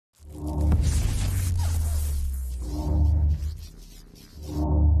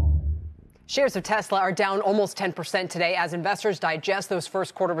Shares of Tesla are down almost 10% today as investors digest those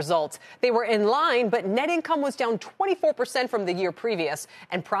first quarter results. They were in line, but net income was down 24% from the year previous.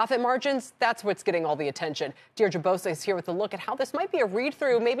 And profit margins, that's what's getting all the attention. Deirdre Bosa is here with a look at how this might be a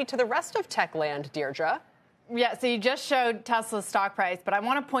read-through maybe to the rest of tech land. Deirdre? Yeah, so you just showed Tesla's stock price, but I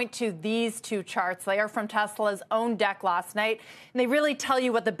want to point to these two charts. They are from Tesla's own deck last night, and they really tell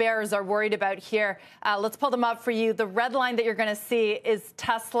you what the bears are worried about here. Let's pull them up for you. The red line that you're going to see is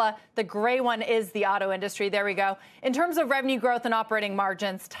Tesla. The gray one is the auto industry. There we go. In terms of revenue growth and operating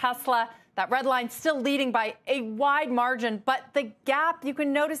margins, Tesla, that red line still leading by a wide margin, but the gap, you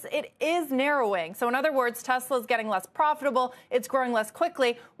can notice it is narrowing. So in other words, Tesla is getting less profitable, it's growing less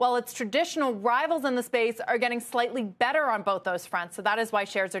quickly, while its traditional rivals in the space are getting slightly better on both those fronts. So that is why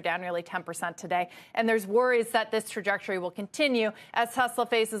shares are down nearly 10% today. And there's worries that this trajectory will continue as Tesla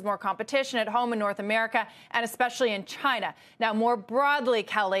faces more competition at home in North America and especially in China. Now, more broadly,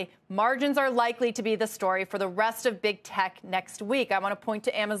 Kelly, margins are likely to be the story for the rest of big tech next week. I want to point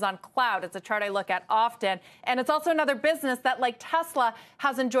to Amazon Cloud. It's a chart I look at often. And it's also another business that, like Tesla,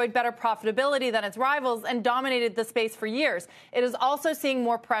 has enjoyed better profitability than its rivals and dominated the space for years. It is also seeing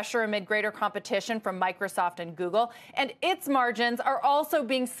more pressure amid greater competition from Microsoft and Google. And its margins are also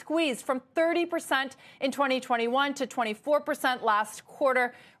being squeezed from 30% in 2021 to 24% last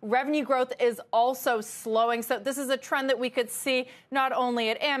quarter. Revenue growth is also slowing. So this is a trend that we could see not only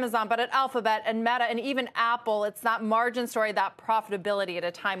at Amazon, but at Alphabet and Meta and even Apple. It's that margin story, that profitability at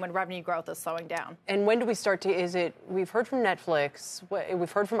a time when revenue growth is slowing down. And when do we start to, we've heard from Netflix,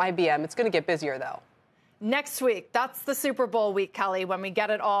 we've heard from IBM. It's going to get busier, though. Next week, that's the Super Bowl week, Kelly, when we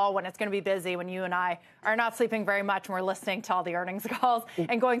get it all, when it's going to be busy, when you and I are not sleeping very much and we're listening to all the earnings calls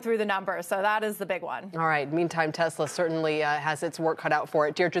and going through the numbers. So that is the big one. All right. Meantime, Tesla certainly has its work cut out for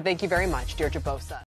it. Deirdre, thank you very much. Deirdre Bosa.